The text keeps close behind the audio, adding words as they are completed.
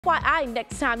FYI,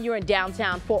 next time you're in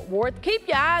downtown Fort Worth, keep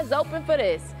your eyes open for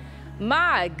this.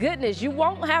 My goodness, you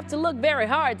won't have to look very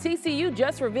hard. TCU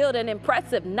just revealed an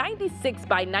impressive 96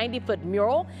 by 90-foot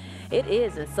mural. It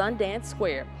is in Sundance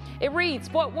Square. It reads,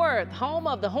 Fort Worth, home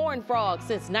of the Horned Frog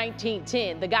since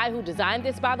 1910. The guy who designed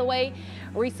this, by the way,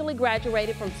 recently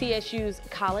graduated from TSU's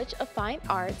College of Fine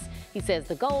Arts. He says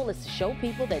the goal is to show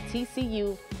people that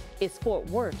TCU is Fort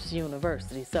Worth's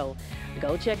university. So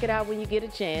go check it out when you get a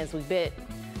chance. We bet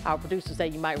our producers say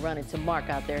you might run into Mark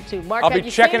out there too. Mark, I'll be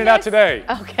checking it out today.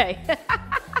 Okay.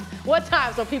 What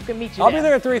time so people can meet you I'll there? be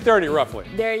there at 3:30 roughly.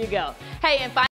 There you go. Hey, and